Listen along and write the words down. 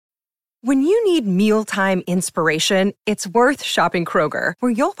When you need mealtime inspiration, it's worth shopping Kroger,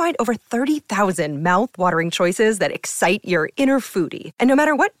 where you'll find over 30,000 mouth-watering choices that excite your inner foodie. And no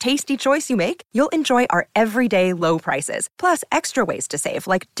matter what tasty choice you make, you'll enjoy our everyday low prices, plus extra ways to save,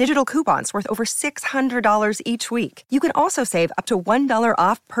 like digital coupons worth over $600 each week. You can also save up to $1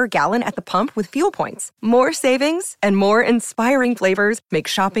 off per gallon at the pump with fuel points. More savings and more inspiring flavors make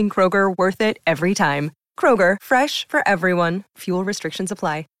shopping Kroger worth it every time. Kroger, fresh for everyone. Fuel restrictions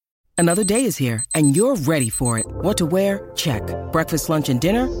apply. Another day is here, and you're ready for it. What to wear? Check. Breakfast, lunch, and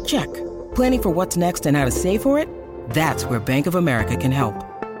dinner? Check. Planning for what's next and how to save for it? That's where Bank of America can help.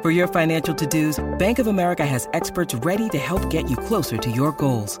 For your financial to-dos, Bank of America has experts ready to help get you closer to your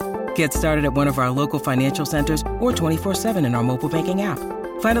goals. Get started at one of our local financial centers or 24/7 in our mobile banking app.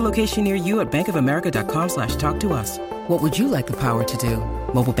 Find a location near you at bankofamerica.com/talktous. What would you like the power to do?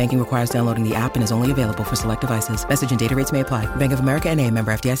 Mobile banking requires downloading the app and is only available for select devices. Message and data rates may apply. Bank of America N.A.,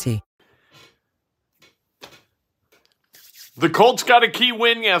 member FDIC. The Colts got a key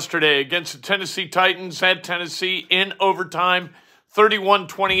win yesterday against the Tennessee Titans at Tennessee in overtime,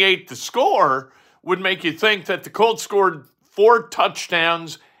 31-28. The score would make you think that the Colts scored 4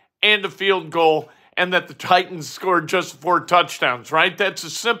 touchdowns and a field goal, and that the Titans scored just 4 touchdowns, right? That's a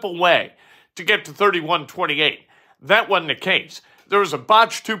simple way to get to 31-28. That wasn't the case. There was a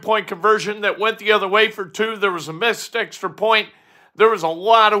botched 2-point conversion that went the other way for 2. There was a missed extra point. There was a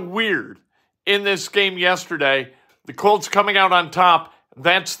lot of weird in this game yesterday. The Colts coming out on top,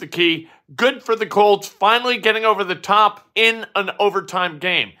 that's the key. Good for the Colts, finally getting over the top in an overtime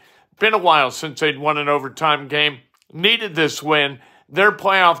game. Been a while since they'd won an overtime game. Needed this win. Their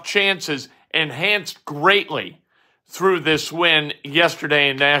playoff chances enhanced greatly through this win yesterday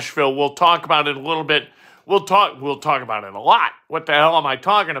in Nashville. We'll talk about it a little bit. We'll talk about it a lot. What the hell am I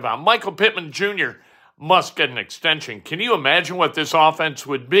talking about? Michael Pittman Jr. must get an extension. Can you imagine what this offense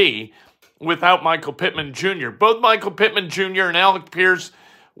would be without Michael Pittman Jr.? Both Michael Pittman Jr. and Alec Pierce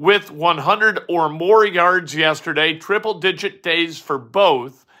with 100 or more yards yesterday, triple-digit days for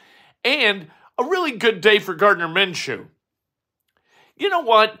both, and a really good day for Gardner Minshew. You know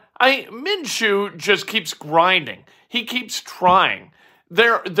what? Minshew just keeps grinding. He keeps trying.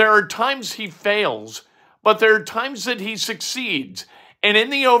 There are times he fails, but there are times that he succeeds. And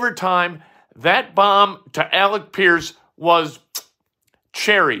in the overtime, that bomb to Alec Pierce was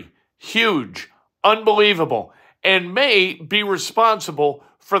cherry, huge, unbelievable, and may be responsible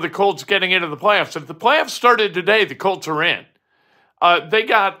for the Colts getting into the playoffs. If the playoffs started today, the Colts are in. They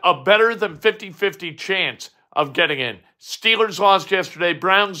got a better than 50-50 chance of getting in. Steelers lost yesterday.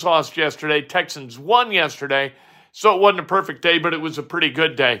 Browns lost yesterday. Texans won yesterday. So it wasn't a perfect day, but it was a pretty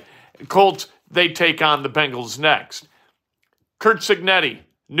good day. Colts, they take on the Bengals next. Curt Cignetti,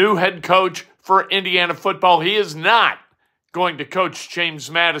 new head coach for Indiana football. He is not going to coach James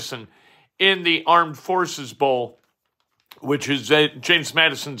Madison in the Armed Forces Bowl, which is James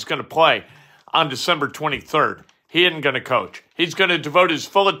Madison's going to play on December 23rd. He isn't going to coach. He's going to devote his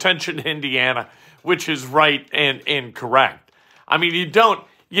full attention to Indiana, which is right and correct. I mean, you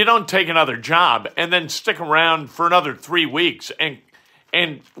don't take another job and then stick around for another 3 weeks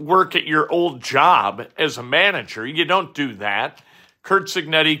and work at your old job as a manager. You don't do that. Curt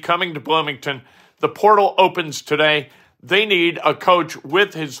Cignetti coming to Bloomington. The portal opens today. They need a coach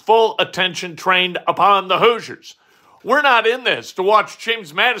with his full attention trained upon the Hoosiers. We're not in this to watch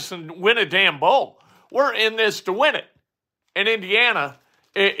James Madison win a damn bowl. We're in this to win it. In Indiana,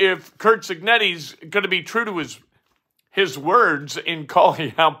 if Curt Cignetti's going to be true to his words in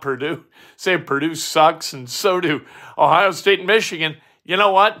calling out Purdue, say Purdue sucks and so do Ohio State and Michigan, you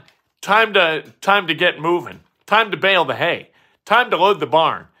know what? Time to get moving. Time to bale the hay. Time to load the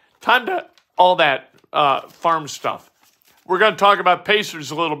barn. Time to all that farm stuff. We're going to talk about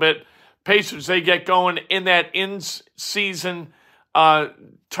Pacers a little bit. Pacers, they get going in that in-season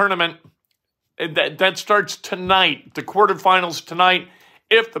tournament. That starts tonight. The quarterfinals tonight.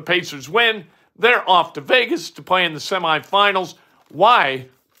 If the Pacers win, they're off to Vegas to play in the semifinals. Why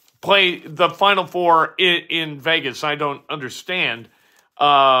play the Final Four in Vegas? I don't understand.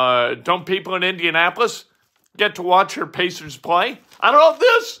 Don't people in Indianapolis get to watch your Pacers play? I don't know if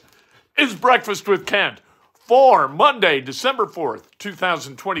this is Breakfast with Kent for Monday, December 4th,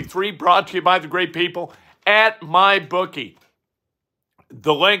 2023, brought to you by the great people at MyBookie.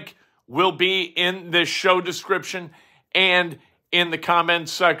 The link will be in this show description and in the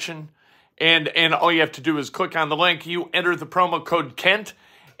comments section. And all you have to do is click on the link. You enter the promo code Kent,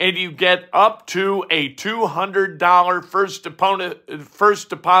 and you get up to a $200 first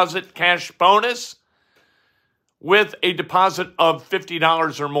deposit cash bonus with a deposit of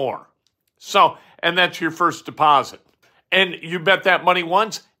 $50 or more. So, and that's your first deposit. And you bet that money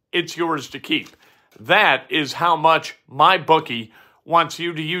once, it's yours to keep. That is how much MyBookie wants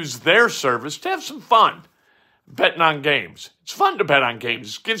you to use their service to have some fun betting on games. It's fun to bet on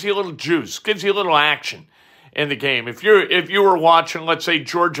games. It gives you a little juice, gives you a little action in the game. If you were watching, let's say,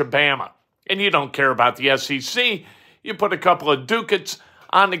 Georgia-Bama, and you don't care about the SEC, you put a couple of ducats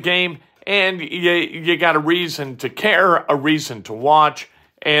on the game, and you got a reason to care, a reason to watch,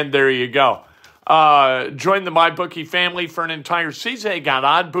 and there you go. Join the MyBookie family for an entire season. They got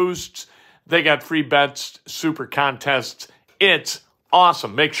odd boosts. They got free bets, super contests. It's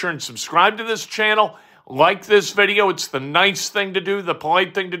awesome. Make sure and subscribe to this channel. Like this video. It's the nice thing to do, the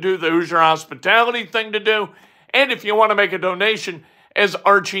polite thing to do, the Hoosier hospitality thing to do. And if you want to make a donation, as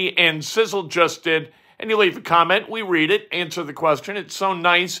Archie and Sizzle just did, and you leave a comment, we read it, answer the question. It's so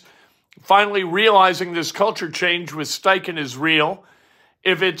nice. Finally realizing this culture change with Steichen is real.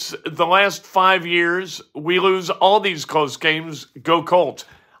 If it's the last 5 years, we lose all these close games, go Colts.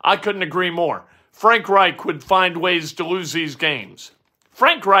 I couldn't agree more. Frank Reich would find ways to lose these games.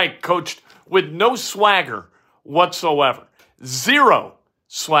 Frank Reich coached with no swagger whatsoever. Zero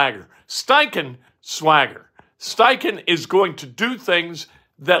swagger. Steichen, swagger. Steichen is going to do things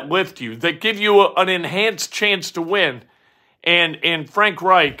that lift you, that give you an enhanced chance to win. And Frank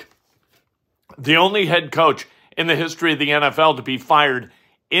Reich, the only head coach in the history of the NFL to be fired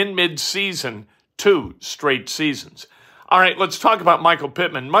in mid-season 2 straight seasons. All right, let's talk about Michael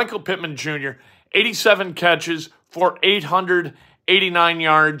Pittman. Michael Pittman Jr., 87 catches for 889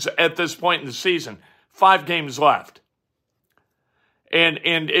 yards at this point in the season. 5 games left. And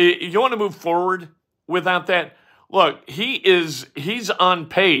you want to move forward without that? Look, he's on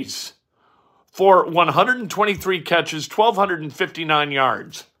pace for 123 catches, 1,259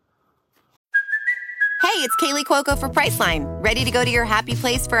 yards. Hey, it's Kaylee Cuoco for Priceline. Ready to go to your happy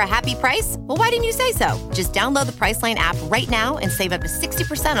place for a happy price? Well, why didn't you say so? Just download the Priceline app right now and save up to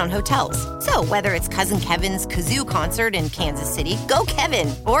 60% on hotels. So whether it's Cousin Kevin's Kazoo Concert in Kansas City, go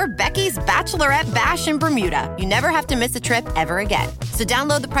Kevin, or Becky's Bachelorette Bash in Bermuda, you never have to miss a trip ever again. So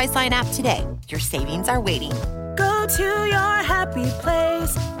download the Priceline app today. Your savings are waiting. Go to your happy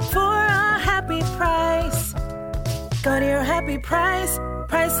place for a happy price. Go to your happy price,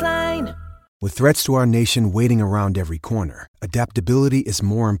 Priceline. With threats to our nation waiting around every corner, adaptability is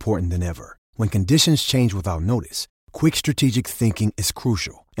more important than ever. When conditions change without notice, quick strategic thinking is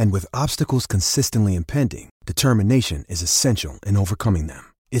crucial. And with obstacles consistently impending, determination is essential in overcoming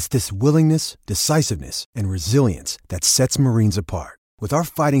them. It's this willingness, decisiveness, and resilience that sets Marines apart. With our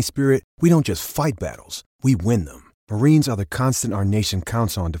fighting spirit, we don't just fight battles, we win them. Marines are the constant our nation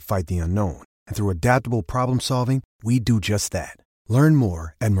counts on to fight the unknown. And through adaptable problem solving, we do just that. Learn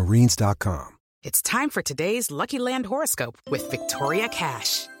more at marines.com. It's time for today's Lucky Land horoscope with Victoria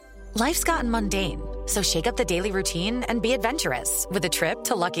Cash. Life's gotten mundane, so shake up the daily routine and be adventurous with a trip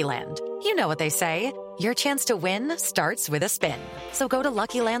to Lucky Land. You know what they say, your chance to win starts with a spin. So go to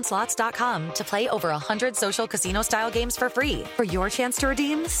LuckyLandSlots.com to play over 100 social casino-style games for free for your chance to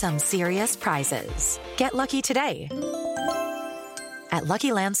redeem some serious prizes. Get lucky today at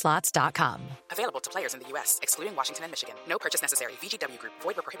LuckyLandSlots.com. Available to players in the U.S., excluding Washington and Michigan. No purchase necessary. VGW Group.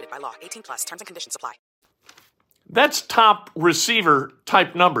 Void where prohibited by law. 18+. Terms and conditions apply. That's top receiver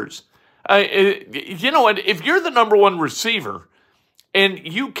type numbers. You know what? If you're the number one receiver and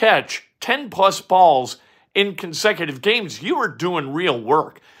you catch 10+ balls in consecutive games, you are doing real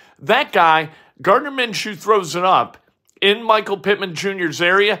work. That guy, Gardner Minshew, throws it up in Michael Pittman Jr.'s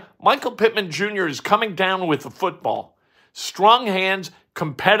area. Michael Pittman Jr. is coming down with the football. Strong hands,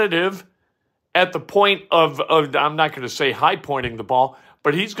 competitive at the point of I'm not going to say high pointing the ball,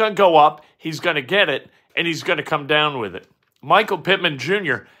 but he's going to go up, he's going to get it, and he's going to come down with it. Michael Pittman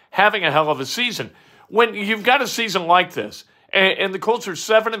Jr. having a hell of a season. When you've got a season like this, and the Colts are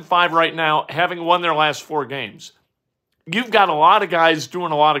 7-5 right now, having won their last 4 games, you've got a lot of guys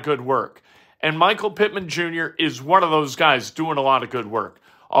doing a lot of good work. And Michael Pittman Jr. is one of those guys doing a lot of good work,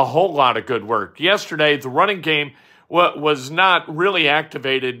 a whole lot of good work. Yesterday, the running game was not really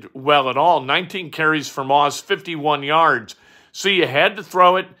activated well at all. 19 carries for Moss, 51 yards. So you had to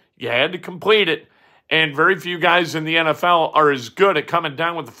throw it, you had to complete it, and very few guys in the NFL are as good at coming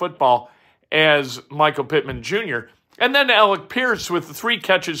down with the football as Michael Pittman Jr. And then Alec Pierce with the 3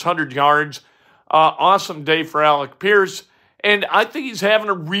 catches, 100 yards. Awesome day for Alec Pierce, and I think he's having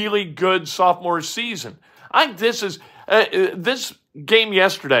a really good sophomore season. I think this game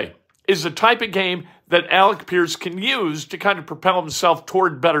yesterday is the type of game that Alec Pierce can use to kind of propel himself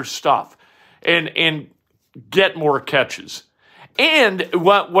toward better stuff and get more catches. And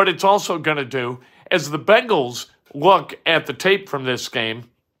what it's also going to do, as the Bengals look at the tape from this game,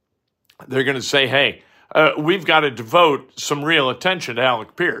 they're going to say, hey, we've got to devote some real attention to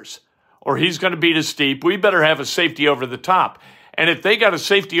Alec Pierce, or he's going to beat us deep. We better have a safety over the top. And if they got a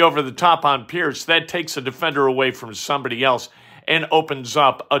safety over the top on Pierce, that takes a defender away from somebody else and opens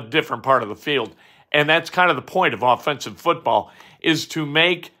up a different part of the field. And that's kind of the point of offensive football, is to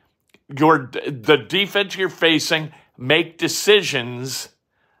make the defense you're facing make decisions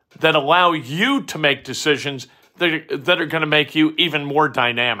that allow you to make decisions that are going to make you even more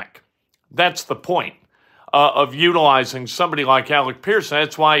dynamic. That's the point of utilizing somebody like Alec Pierce.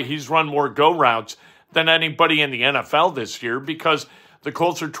 That's why he's run more go routes than anybody in the NFL this year, because the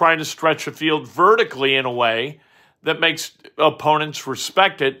Colts are trying to stretch the field vertically in a way that makes opponents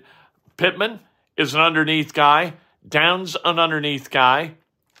respect it. Pittman is an underneath guy. Downs, an underneath guy.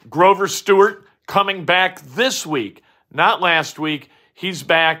 Grover Stewart coming back this week, not last week. He's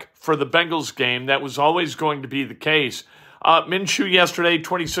back for the Bengals game. That was always going to be the case. Minshew yesterday,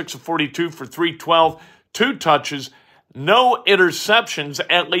 26 of 42 for 312, 2 touches, no interceptions,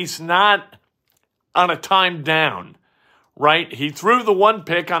 at least not on a time down, right? He threw the 1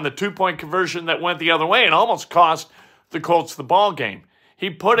 pick on the 2-point conversion that went the other way and almost cost the Colts the ball game.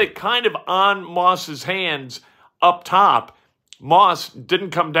 He put it kind of on Moss's hands up top. Moss didn't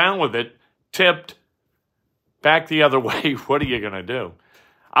come down with it, tipped back the other way. What are you going to do?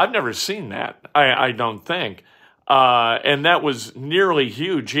 I've never seen that, I don't think. And that was nearly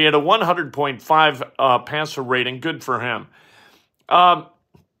huge. He had a 100.5 passer rating. Good for him.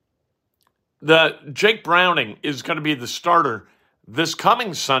 The Jake Browning is going to be the starter this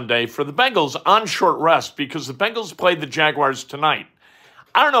coming Sunday for the Bengals on short rest, because the Bengals played the Jaguars tonight.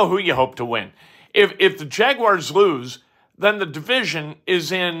 I don't know who you hope to win. If the Jaguars lose, then the division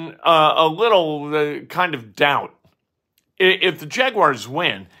is in a little kind of doubt. If the Jaguars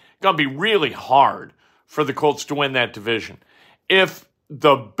win, it's going to be really hard for the Colts to win that division. If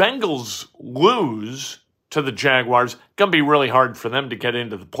the Bengals lose to the Jaguars, it's going to be really hard for them to get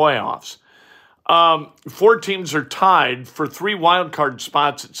into the playoffs. 4 teams are tied for 3 wildcard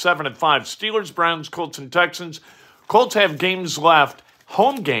spots at 7 and 5. Steelers, Browns, Colts, and Texans. Colts have games left,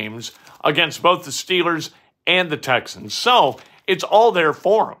 home games, against both the Steelers and the Texans. So it's all there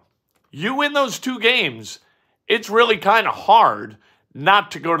for them. You win those 2 games, it's really kind of hard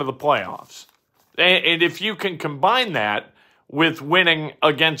not to go to the playoffs. And if you can combine that with winning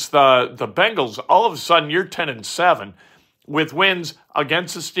against the Bengals, all of a sudden you're 10 and 7 with wins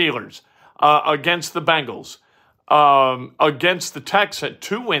against the Steelers, against the Bengals, against the Texans,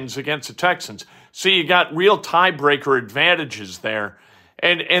 2 wins against the Texans. So you got real tiebreaker advantages there.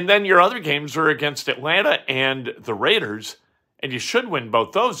 And then your other games are against Atlanta and the Raiders, and you should win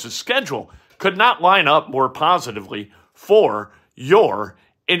both those. The schedule could not line up more positively for your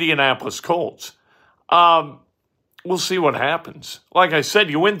Indianapolis Colts. We'll see what happens. Like I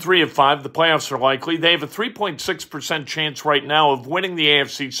said, you win 3 of 5, the playoffs are likely. They have a 3.6% chance right now of winning the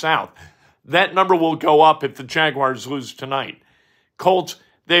AFC South. That number will go up if the Jaguars lose tonight. Colts,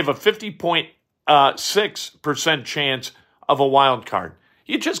 they have a 50.6% chance of a wild card.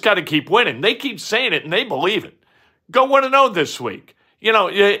 You just got to keep winning. They keep saying it, and they believe it. Go 1-0 this week. You know,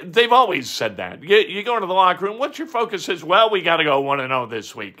 they've always said that. You go into the locker room, what's your focus is, well, we got to go 1-0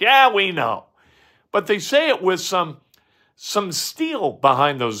 this week. Yeah, we know. But they say it with some steel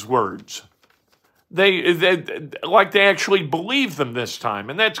behind those words. They like they actually believe them this time,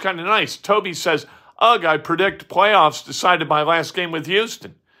 and that's kind of nice. Toby says, ugh, I predict playoffs decided by last game with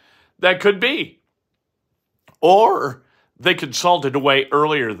Houston. That could be. Or they could salt it away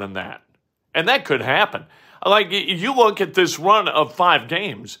earlier than that. And that could happen. Like, you look at this run of 5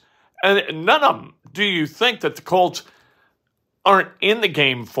 games, and none of them do you think that the Colts aren't in the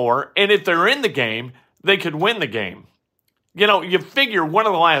game for, and if they're in the game, they could win the game. You know, you figure one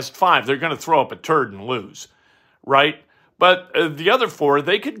of the last 5, they're going to throw up a turd and lose, right? But the other 4,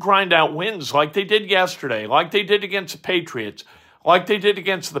 they could grind out wins like they did yesterday, like they did against the Patriots, like they did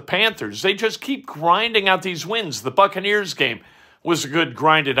against the Panthers. They just keep grinding out these wins. The Buccaneers game was a good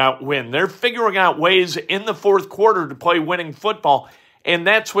grinded out win. They're figuring out ways in the 4th quarter to play winning football, and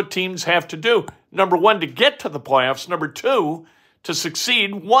that's what teams have to do. Number 1, to get to the playoffs. Number 2, to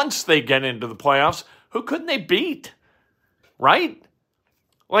succeed once they get into the playoffs. Who couldn't they beat? Right?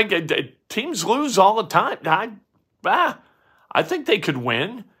 Like, teams lose all the time. I think they could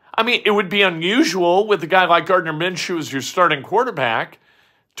win. I mean, it would be unusual with a guy like Gardner Minshew as your starting quarterback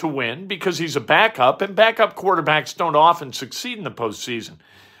to win because he's a backup, and backup quarterbacks don't often succeed in the postseason.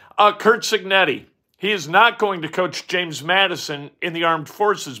 Kurt Cignetti, he is not going to coach James Madison in the Armed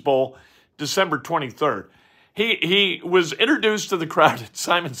Forces Bowl December 23rd. He was introduced to the crowd at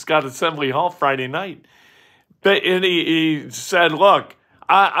Simon Scott Assembly Hall Friday night. And he said, look,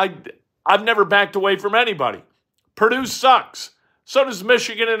 I I've never backed away from anybody. Purdue sucks. So does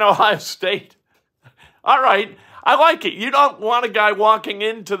Michigan and Ohio State. All right, I like it. You don't want a guy walking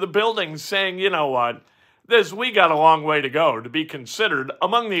into the building saying, you know what, we got a long way to go to be considered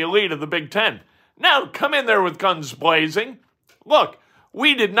among the elite of the Big Ten. Now, come in there with guns blazing. Look,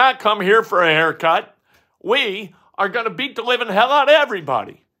 we did not come here for a haircut. We are going to beat the living hell out of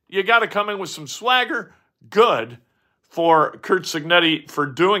everybody. You got to come in with some swagger. Good for Curt Cignetti for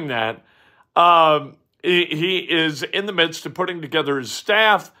doing that. He is in the midst of putting together his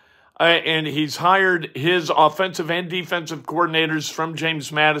staff, and he's hired his offensive and defensive coordinators from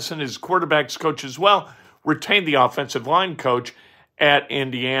James Madison, his quarterbacks coach as well, retained the offensive line coach at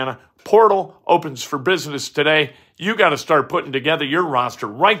Indiana. Portal opens for business today. You got to start putting together your roster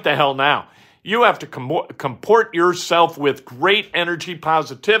right the hell now. You have to comport yourself with great energy,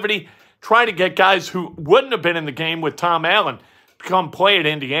 positivity. Try to get guys who wouldn't have been in the game with Tom Allen to come play at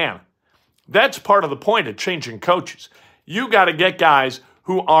Indiana. That's part of the point of changing coaches. You got to get guys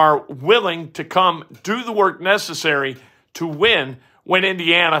who are willing to come do the work necessary to win when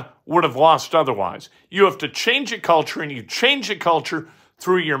Indiana would have lost otherwise. You have to change a culture, and you change a culture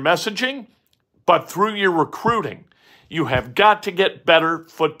through your messaging, but through your recruiting. You have got to get better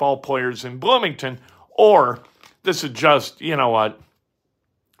football players in Bloomington, or this is just, you know what,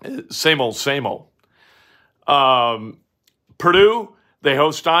 same old, same old. Purdue, they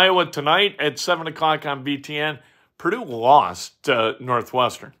host Iowa tonight at 7 o'clock on BTN. Purdue lost to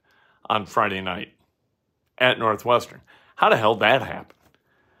Northwestern on Friday night at Northwestern. How the hell did that happen?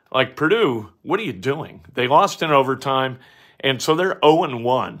 Like, Purdue, what are you doing? They lost in overtime, and so they're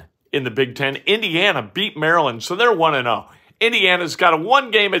 0-1 in the Big Ten. Indiana beat Maryland, so they're 1-0. Indiana's got a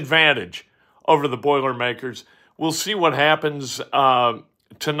one-game advantage over the Boilermakers. We'll see what happens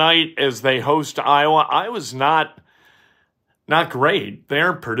tonight as they host Iowa. Iowa's not great.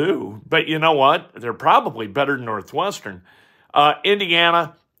 They're Purdue, but you know what? They're probably better than Northwestern.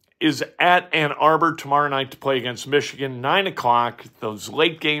 Indiana is at Ann Arbor tomorrow night to play against Michigan, 9 o'clock. Those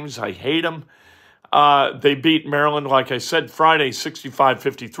late games, I hate them. They beat Maryland, like I said, Friday,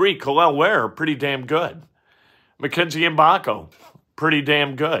 65-53. Khalil Ware, pretty damn good. Mackenzie Mbako, pretty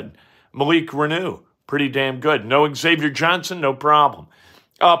damn good. Malik Renew, pretty damn good. No Xavier Johnson, no problem.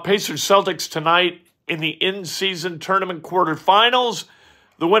 Pacers Celtics tonight in the in-season tournament quarterfinals.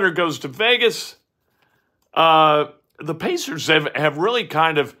 The winner goes to Vegas. The Pacers have really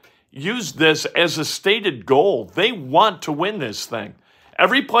kind of used this as a stated goal. They want to win this thing.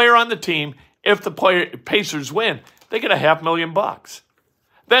 Every player on the team, if the Pacers win, they get $500,000.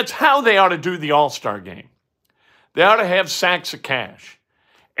 That's how they ought to do the All-Star game. They ought to have sacks of cash.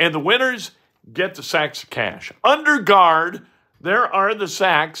 And the winners get the sacks of cash. Under guard, there are the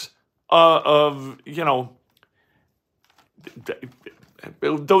sacks of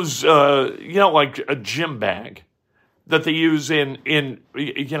those, like a gym bag that they use on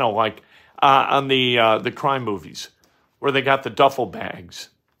the crime movies where they got the duffel bags,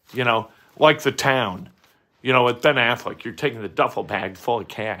 like The Town, with Ben Affleck. You're taking the duffel bag full of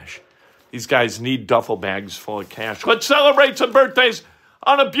cash. These guys need duffel bags full of cash. Let's celebrate some birthdays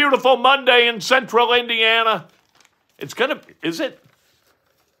on a beautiful Monday in central Indiana. Is it?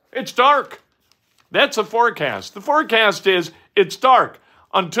 It's dark. That's the forecast. The forecast is it's dark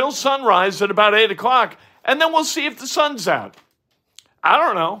until sunrise at about 8 o'clock, and then we'll see if the sun's out. I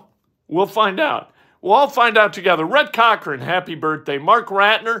don't know. We'll find out. We'll all find out together. Rhett Cochran, happy birthday. Mark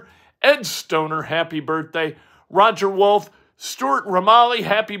Ratner, Ed Stoner, happy birthday. Roger Wolf, Stuart Ramali,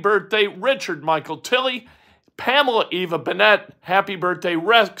 happy birthday. Richard Michael Tilley, Pamela Eva Bennett, happy birthday.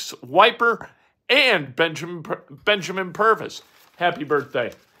 Rex Wiper, and Benjamin Purvis, happy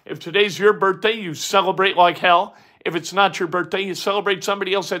birthday. If today's your birthday, you celebrate like hell. If it's not your birthday, you celebrate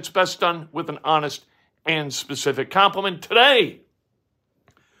somebody else. That's best done with an honest and specific compliment. Today,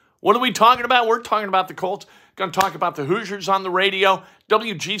 what are we talking about? We're talking about the Colts. Going to talk about the Hoosiers on the radio.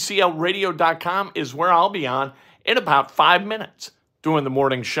 WGCLradio.com is where I'll be on in about 5 minutes doing the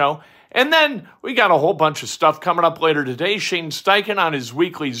morning show. And then we got a whole bunch of stuff coming up later today. Shane Steichen on his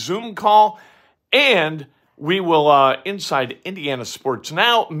weekly Zoom call. And we will, inside Indiana Sports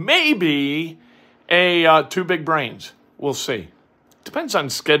Now, maybe a Two Big Brains. We'll see. Depends on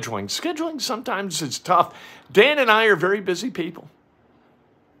scheduling. Scheduling sometimes is tough. Dan and I are very busy people.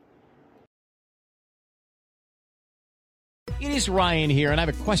 It is Ryan here, and I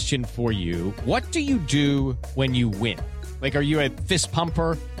have a question for you. What do you do when you win? Like, are you a fist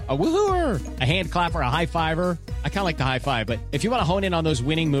pumper, a woohooer, a hand clapper, a high fiver? I kind of like the high five, but if you want to hone in on those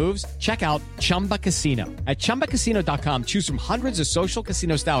winning moves, check out Chumba Casino. At ChumbaCasino.com, choose from hundreds of social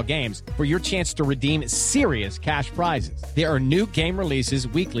casino style games for your chance to redeem serious cash prizes. There are new game releases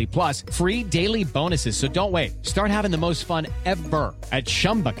weekly, plus free daily bonuses. So don't wait. Start having the most fun ever at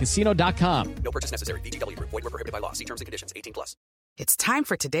ChumbaCasino.com. No purchase necessary. VGW Group. Void where prohibited by law. See terms and conditions. 18+. It's time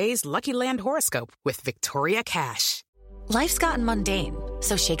for today's Lucky Land horoscope with Victoria Cash. Life's gotten mundane,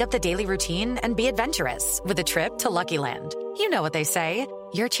 so shake up the daily routine and be adventurous with a trip to Lucky Land. You know what they say,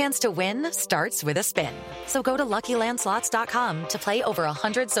 your chance to win starts with a spin. So go to LuckyLandSlots.com to play over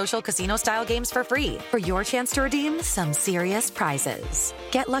 100 social casino-style games for free for your chance to redeem some serious prizes.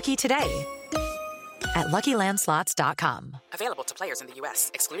 Get lucky today at LuckyLandSlots.com. Available to players in the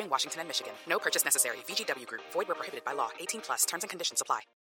U.S., excluding Washington and Michigan. No purchase necessary. VGW Group. Void where prohibited by law. 18+. Terms and conditions apply.